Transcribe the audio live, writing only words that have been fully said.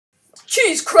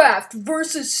cheesecraft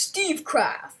versus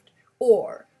steveCraft,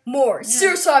 or more,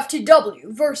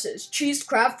 circaFTW versus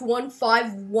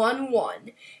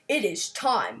cheesecraft1511. It is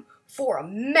time for a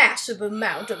massive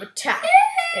amount of attack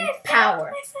and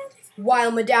power.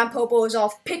 While Madame Popo is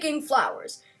off picking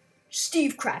flowers,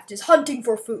 steveCraft is hunting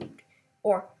for food,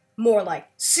 or more like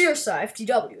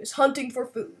circaFTW is hunting for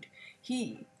food.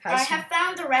 I have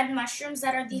found the red mushrooms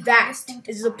that are the hardest thing to find.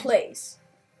 That is a place.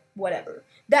 Whatever.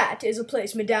 That is a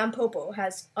place Madame Popo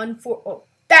has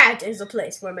that is a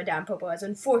place where Madame Popo has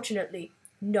unfortunately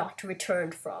not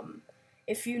returned from.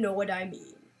 If you know what I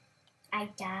mean. I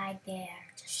died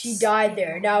there. She died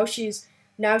there. Now she's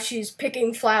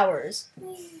picking flowers.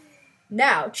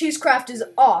 Now cheesecraft is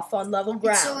off on level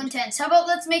ground. It's so intense. How about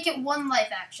let's make it one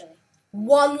life actually?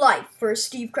 One life for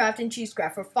steveCraft and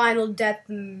cheesecraft for final death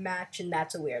match, and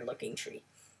that's a weird looking tree.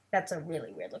 That's a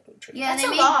really weird looking tree. Yeah, that's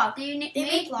a log. They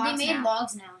made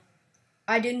logs now.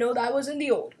 I didn't know that was in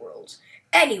the old worlds.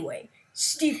 Anyway,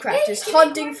 steveCraft is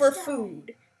hunting for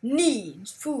food.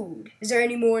 Needs food. Is there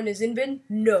any more in his inven?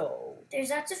 No. There's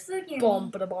lots of food near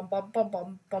me.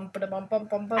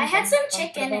 I had some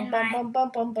chicken in my house.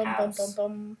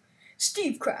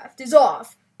 steveCraft is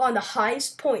off on the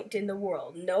highest point in the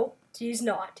world. Nope, he's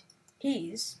not.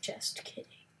 He's just kidding.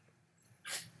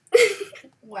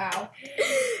 Wow.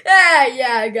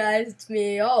 Yeah, guys, it's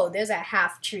me. Oh, there's a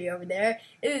half tree over there.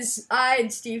 It is I and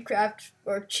steveCraft,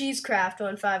 or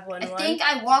cheesecraft1511. I think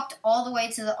I walked all the way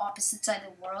to the opposite side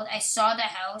of the world. I saw the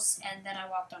house, and then I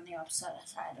walked on the opposite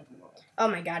side of the world. Oh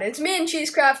my god, it's me and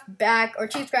cheesecraft back, or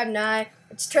cheesecraft and I.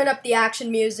 Let's turn up the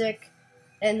action music,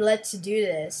 and let's do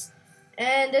this.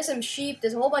 And there's some sheep.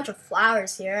 There's a whole bunch of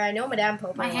flowers here. I know Madame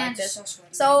Popo My like hands this. are so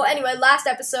sweaty. So anyway, last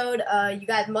episode, you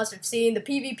guys must have seen the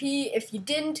PvP. If you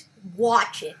didn't,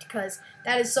 watch it, because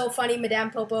that is so funny.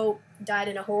 Madame Popo died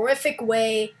in a horrific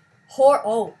way.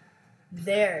 Oh,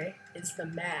 there is the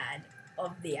man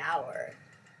of the hour.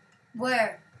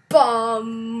 Where?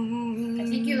 Bum. I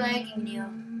think you're lagging, Neil.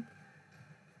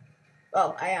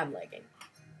 Oh, I am lagging.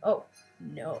 Oh,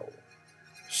 no.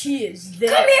 She is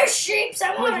there. Come here, sheeps.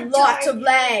 I want to die. With lots of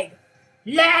lag.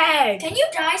 Lag. Can you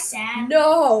die, Sam?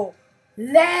 No.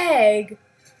 Lag.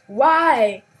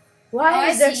 Why? Why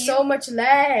is there so much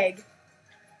lag?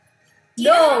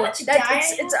 No, it's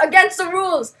against the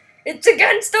rules. It's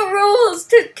against the rules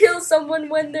to kill someone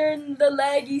when they're in the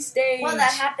laggy stage. Well,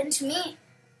 that happened to me.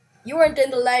 You weren't in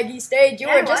the laggy stage. You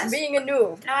were just being a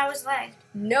noob. No, I was lagged.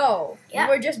 No, yeah. You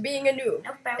were just being a noob.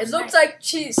 Nope, I was it looks like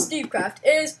steveCraft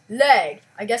is lagged.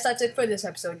 I guess that's it for this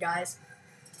episode, guys.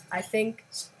 I think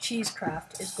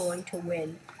cheesecraft is going to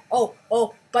win. Oh,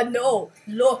 but no.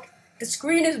 Look, the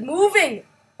screen is moving.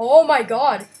 Oh my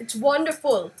god, it's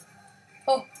wonderful.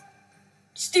 Oh,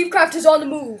 steveCraft is on the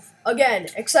move again,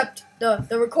 except the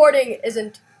recording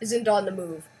isn't on the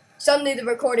move. Suddenly the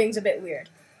recording's a bit weird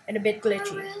and a bit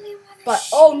glitchy. But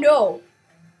oh no.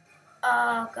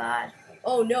 Oh god.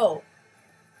 Oh no.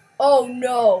 Oh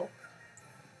no.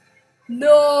 No.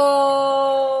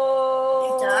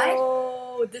 You died?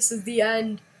 This is the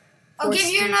end. I'll give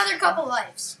you another couple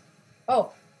lives.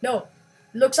 Oh, no.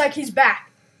 Looks like he's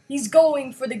back. He's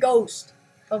going for the ghost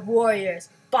of warriors.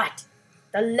 But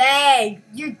the lag.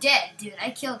 You're dead, dude.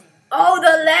 I killed you. Oh,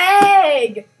 the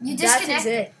lag. You disconnected. That is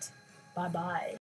it. Bye-bye.